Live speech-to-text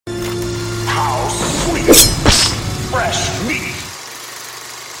Fresh meat.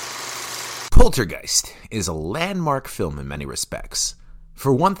 Poltergeist is a landmark film in many respects.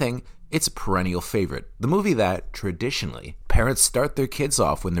 For one thing, it's a perennial favorite, the movie that, traditionally, parents start their kids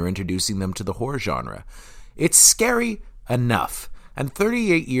off when they're introducing them to the horror genre. It's scary enough, and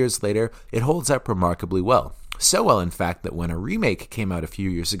 38 years later, it holds up remarkably well. So well, in fact, that when a remake came out a few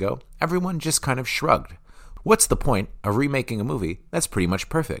years ago, everyone just kind of shrugged. What's the point of remaking a movie that's pretty much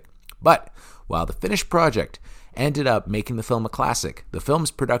perfect? But while the finished project ended up making the film a classic, the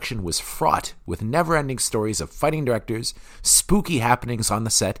film's production was fraught with never-ending stories of fighting directors, spooky happenings on the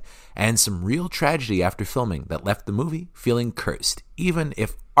set, and some real tragedy after filming that left the movie feeling cursed, even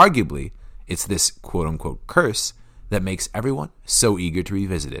if, arguably, it's this quote-unquote curse that makes everyone so eager to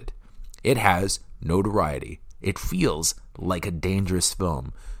revisit it. It has notoriety. It feels like a dangerous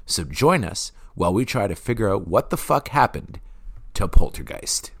film. So join us while we try to figure out what the fuck happened to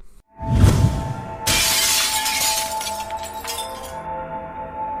Poltergeist.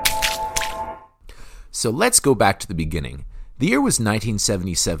 So let's go back to the beginning. The year was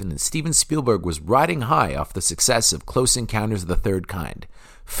 1977 and Steven Spielberg was riding high off the success of Close Encounters of the Third Kind.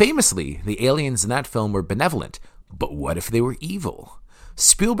 Famously, the aliens in that film were benevolent, but what if they were evil?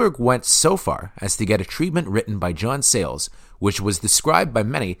 Spielberg went so far as to get a treatment written by John Sayles, which was described by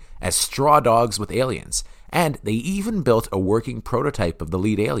many as straw dogs with aliens, and they even built a working prototype of the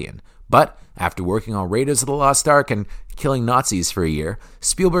lead alien. But after working on Raiders of the Lost Ark and killing Nazis for a year,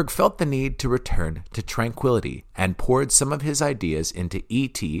 Spielberg felt the need to return to tranquility and poured some of his ideas into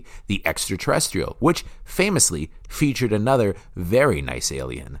E.T. the Extraterrestrial, which famously featured another very nice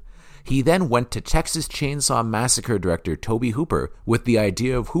alien. He then went to Texas Chainsaw Massacre director Tobe Hooper with the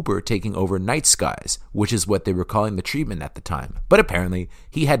idea of Hooper taking over Night Skies, which is what they were calling the treatment at the time. But apparently,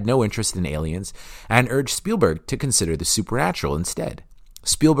 he had no interest in aliens and urged Spielberg to consider the supernatural instead.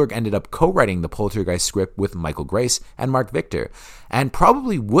 Spielberg ended up co-writing the Poltergeist script with Michael Grace and Mark Victor, and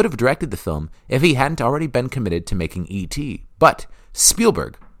probably would have directed the film if he hadn't already been committed to making E.T. But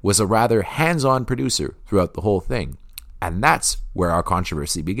Spielberg was a rather hands-on producer throughout the whole thing. And that's where our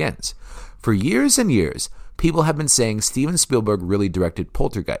controversy begins. For years and years, people have been saying Steven Spielberg really directed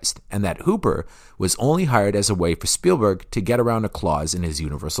Poltergeist, and that Hooper was only hired as a way for Spielberg to get around a clause in his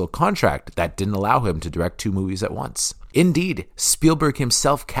Universal contract that didn't allow him to direct two movies at once. Indeed, Spielberg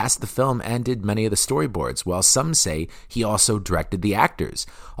himself cast the film and did many of the storyboards, while some say he also directed the actors,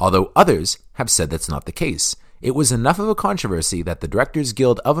 although others have said that's not the case. It was enough of a controversy that the Directors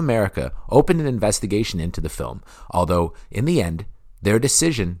Guild of America opened an investigation into the film, although, in the end, their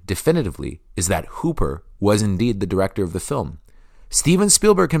decision definitively is that Hooper was indeed the director of the film. Steven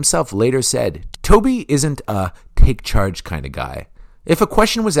Spielberg himself later said, "Toby isn't a take charge kind of guy. If a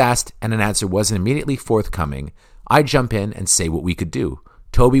question was asked and an answer wasn't immediately forthcoming, I'd jump in and say what we could do.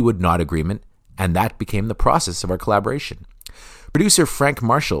 Toby would nod agreement, and that became the process of our collaboration." Producer Frank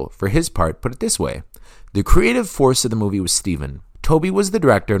Marshall, for his part, put it this way: "The creative force of the movie was Steven. Toby was the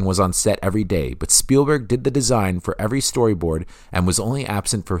director and was on set every day, but Spielberg did the design for every storyboard and was only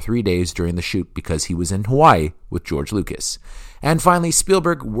absent for 3 days during the shoot because he was in Hawaii with George Lucas." And finally,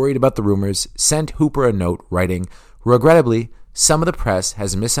 Spielberg, worried about the rumors, sent Hooper a note writing, "Regrettably, some of the press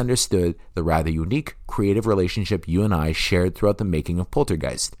has misunderstood the rather unique creative relationship you and I shared throughout the making of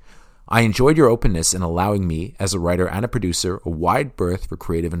Poltergeist. I enjoyed your openness in allowing me, as a writer and a producer, a wide berth for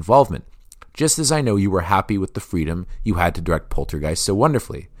creative involvement, just as I know you were happy with the freedom you had to direct Poltergeist so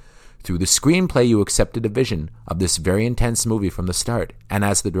wonderfully. Through the screenplay, you accepted a vision of this very intense movie from the start, and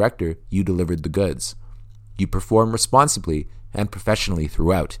as the director, you delivered the goods. You performed responsibly and professionally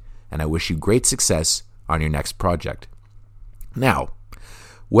throughout, and I wish you great success on your next project." Now,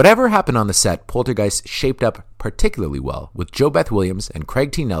 whatever happened on the set, Poltergeist shaped up particularly well, with JoBeth Williams and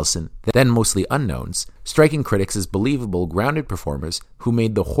Craig T. Nelson, then mostly unknowns, striking critics as believable, grounded performers who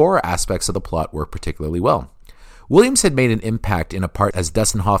made the horror aspects of the plot work particularly well. Williams had made an impact in a part as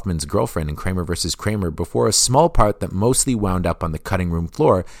Dustin Hoffman's girlfriend in Kramer vs. Kramer before a small part that mostly wound up on the cutting room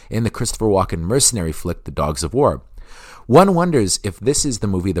floor in the Christopher Walken mercenary flick The Dogs of War. One wonders if this is the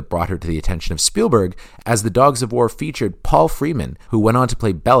movie that brought her to the attention of Spielberg, as The Dogs of War featured Paul Freeman, who went on to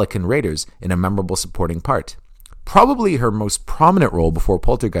play Bellick in Raiders in a memorable supporting part. Probably her most prominent role before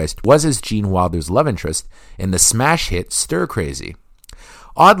Poltergeist was as Gene Wilder's love interest in the smash hit Stir Crazy.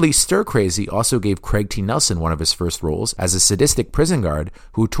 Oddly, Stir Crazy also gave Craig T. Nelson one of his first roles as a sadistic prison guard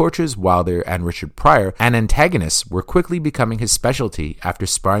who tortures Wilder and Richard Pryor, and antagonists were quickly becoming his specialty after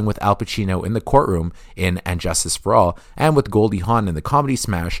sparring with Al Pacino in the courtroom in And Justice for All, and with Goldie Hawn in the comedy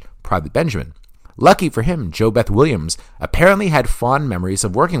smash Private Benjamin. Lucky for him, JoBeth Williams apparently had fond memories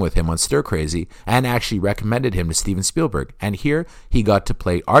of working with him on Stir Crazy and actually recommended him to Steven Spielberg, and here he got to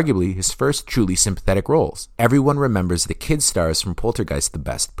play arguably his first truly sympathetic roles. Everyone remembers the kid stars from Poltergeist the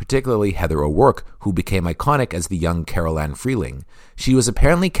best, particularly Heather O'Rourke, who became iconic as the young Carol Ann Freeling. She was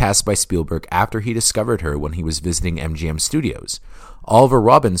apparently cast by Spielberg after he discovered her when he was visiting MGM Studios. Oliver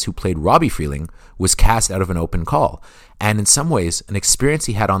Robbins, who played Robbie Freeling, was cast out of an open call, and in some ways, an experience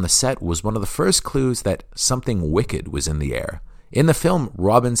he had on the set was one of the first clues that something wicked was in the air. In the film,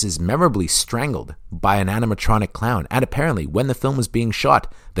 Robbins is memorably strangled by an animatronic clown, and apparently, when the film was being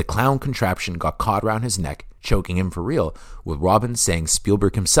shot, the clown contraption got caught around his neck, choking him for real, with Robbins saying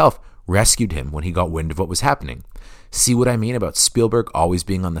Spielberg himself rescued him when he got wind of what was happening. See what I mean about Spielberg always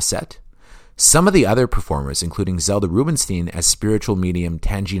being on the set? Some of the other performers, including Zelda Rubinstein as spiritual medium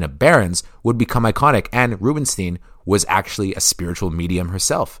Tangina Barons, would become iconic, and Rubinstein was actually a spiritual medium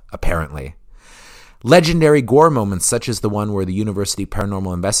herself, apparently. Legendary gore moments such as the one where the university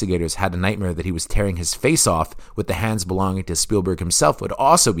paranormal investigators had a nightmare that he was tearing his face off with the hands belonging to Spielberg himself would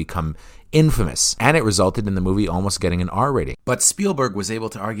also become infamous, and it resulted in the movie almost getting an R rating. But Spielberg was able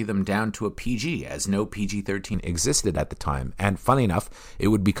to argue them down to a PG, as no PG-13 existed at the time, and funny enough, it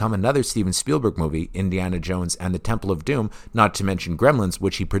would become another Steven Spielberg movie, Indiana Jones and the Temple of Doom, not to mention Gremlins,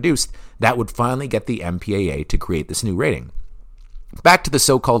 which he produced, that would finally get the MPAA to create this new rating. Back to the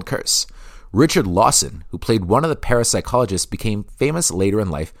so-called curse. Richard Lawson, who played one of the parapsychologists, became famous later in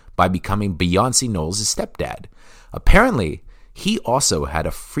life by becoming Beyonce Knowles' stepdad. Apparently, he also had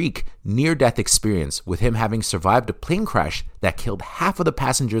a freak near-death experience, with him having survived a plane crash that killed half of the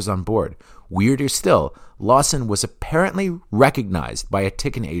passengers on board. Weirder still, Lawson was apparently recognized by a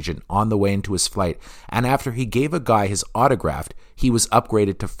ticket agent on the way into his flight, and after he gave a guy his autograph, he was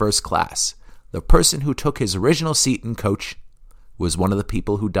upgraded to first class. The person who took his original seat in coach was one of the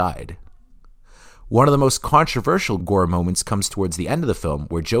people who died. One of the most controversial gore moments comes towards the end of the film,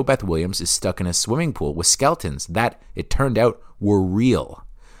 where JoBeth Williams is stuck in a swimming pool with skeletons that, it turned out, were real.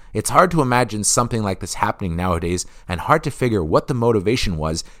 It's hard to imagine something like this happening nowadays, and hard to figure what the motivation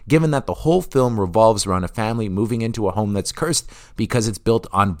was, given that the whole film revolves around a family moving into a home that's cursed because it's built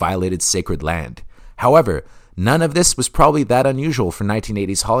on violated sacred land. However, none of this was probably that unusual for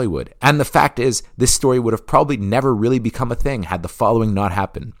 1980s Hollywood, and the fact is, this story would have probably never really become a thing had the following not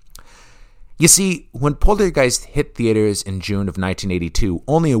happened. You see, when Poltergeist hit theaters in June of 1982,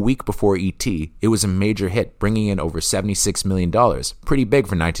 only a week before E.T., it was a major hit, bringing in over $76 million, pretty big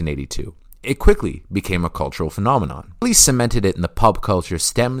for 1982. It quickly became a cultural phenomenon. What really cemented it in the pop culture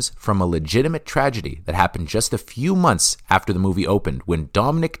stems from a legitimate tragedy that happened just a few months after the movie opened, when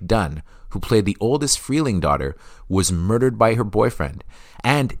Dominic Dunne, who played the oldest Freeling daughter, was murdered by her boyfriend,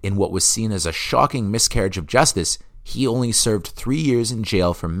 and in what was seen as a shocking miscarriage of justice, he only served 3 years in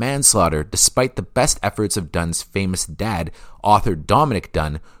jail for manslaughter, despite the best efforts of Dunne's famous dad, author Dominic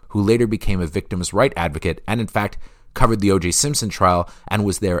Dunne, who later became a victims' rights advocate and in fact covered the O.J. Simpson trial and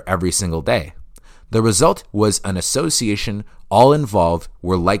was there every single day. The result was an association all involved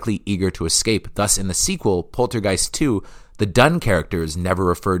were likely eager to escape. Thus, in the sequel, Poltergeist 2, the Dunne character is never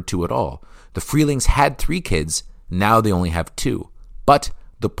referred to at all. The Freelings had 3 kids, now they only have 2. But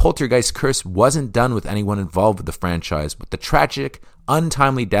the Poltergeist curse wasn't done with anyone involved with the franchise, with the tragic,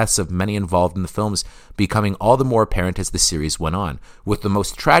 untimely deaths of many involved in the films becoming all the more apparent as the series went on, with the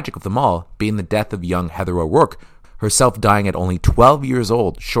most tragic of them all being the death of young Heather O'Rourke, herself dying at only 12 years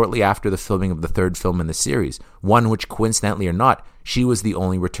old shortly after the filming of the 3rd film in the series, one which, coincidentally or not, she was the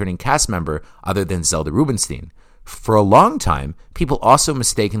only returning cast member other than Zelda Rubinstein. For a long time, people also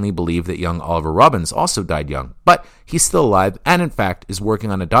mistakenly believed that young Oliver Robbins also died young, but he's still alive and in fact is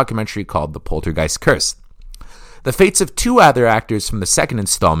working on a documentary called The Poltergeist Curse. The fates of 2 other actors from the 2nd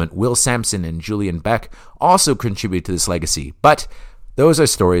installment, Will Sampson and Julian Beck, also contribute to this legacy, but those are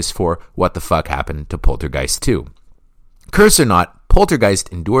stories for What the Fuck Happened to Poltergeist 2. Curse or not,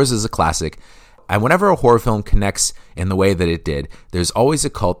 Poltergeist endures as a classic, and whenever a horror film connects in the way that it did, there's always a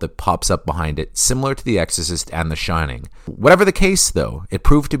cult that pops up behind it, similar to The Exorcist and The Shining. Whatever the case, though, it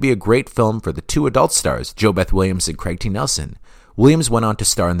proved to be a great film for the 2 adult stars, JoBeth Williams and Craig T. Nelson. Williams went on to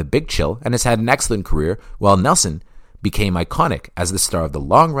star in The Big Chill and has had an excellent career, while Nelson became iconic as the star of the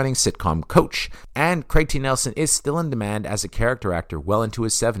long-running sitcom Coach, and Craig T. Nelson is still in demand as a character actor well into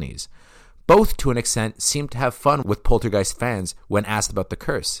his 70s. Both, to an extent, seem to have fun with Poltergeist fans when asked about the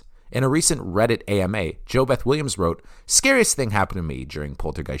curse. In a recent Reddit AMA, Jo Beth Williams wrote, "Scariest thing happened to me during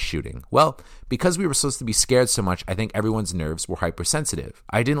Poltergeist shooting. Well, because we were supposed to be scared so much, I think everyone's nerves were hypersensitive.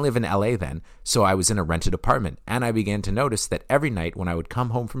 I didn't live in LA then, so I was in a rented apartment, and I began to notice that every night when I would come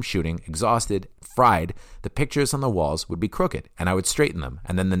home from shooting, exhausted, fried, the pictures on the walls would be crooked, and I would straighten them,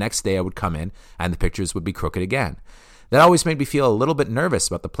 and then the next day I would come in, and the pictures would be crooked again. That always made me feel a little bit nervous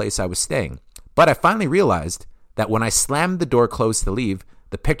about the place I was staying. But I finally realized that when I slammed the door closed to leave,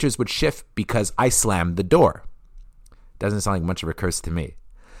 the pictures would shift because I slammed the door." Doesn't sound like much of a curse to me.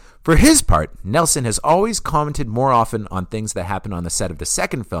 For his part, Nelson has always commented more often on things that happened on the set of the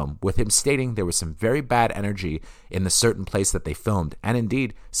second film, with him stating there was some very bad energy in the certain place that they filmed, and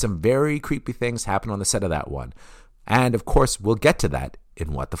indeed, some very creepy things happened on the set of that one. And of course, we'll get to that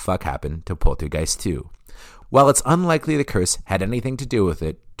in What the Fuck Happened to Poltergeist 2. While it's unlikely the curse had anything to do with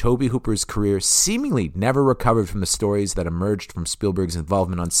it, Tobe Hooper's career seemingly never recovered from the stories that emerged from Spielberg's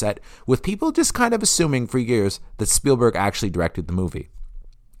involvement on set, with people just kind of assuming for years that Spielberg actually directed the movie.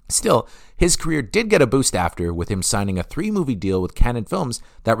 Still, his career did get a boost after, with him signing a 3-movie deal with Cannon Films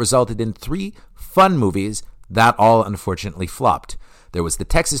that resulted in 3 fun movies that all unfortunately flopped. There was the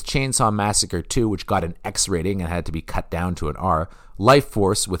Texas Chainsaw Massacre 2, which got an X rating and had to be cut down to an R, Life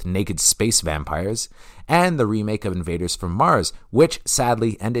Force with naked space vampires, and the remake of Invaders from Mars, which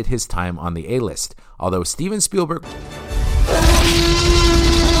sadly ended his time on the A-list. Although Steven Spielberg...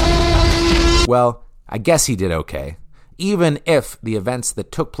 well, I guess he did okay. Even if the events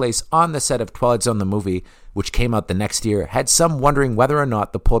that took place on the set of Twilight Zone the movie, which came out the next year, had some wondering whether or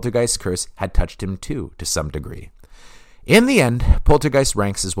not the Poltergeist curse had touched him too, to some degree. In the end, Poltergeist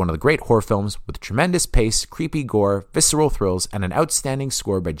ranks as one of the great horror films with tremendous pace, creepy gore, visceral thrills, and an outstanding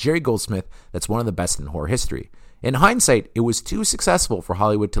score by Jerry Goldsmith that's one of the best in horror history. In hindsight, it was too successful for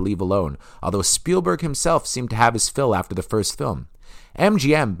Hollywood to leave alone, although Spielberg himself seemed to have his fill after the first film.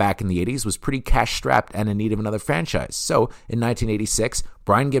 MGM back in the 80s was pretty cash-strapped and in need of another franchise, so in 1986,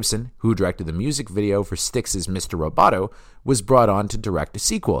 Brian Gibson, who directed the music video for Styx's Mr. Roboto, was brought on to direct a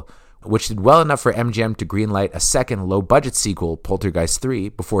sequel, which did well enough for MGM to greenlight a second low-budget sequel, Poltergeist 3,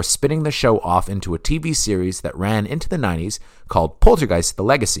 before spinning the show off into a TV series that ran into the 90s called Poltergeist: The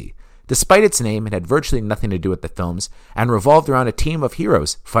Legacy. Despite its name, it had virtually nothing to do with the films and revolved around a team of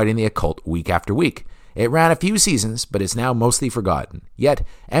heroes fighting the occult week after week. It ran a few seasons, but is now mostly forgotten. Yet,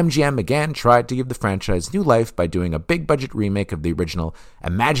 MGM again tried to give the franchise new life by doing a big-budget remake of the original,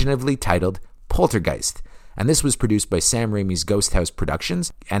 imaginatively titled Poltergeist. And this was produced by Sam Raimi's Ghost House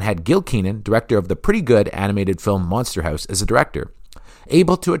Productions and had Gil Kenan, director of the pretty good animated film Monster House, as a director.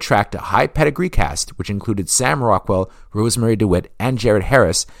 Able to attract a high pedigree cast, which included Sam Rockwell, Rosemary DeWitt, and Jared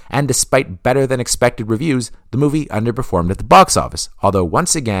Harris, and despite better than expected reviews, the movie underperformed at the box office, although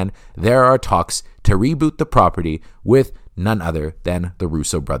once again, there are talks to reboot the property with none other than the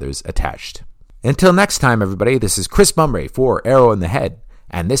Russo brothers attached. Until next time, everybody, this is Chris Mumray for Arrow in the Head,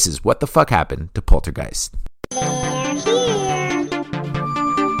 and this is What the Fuck Happened to Poltergeist.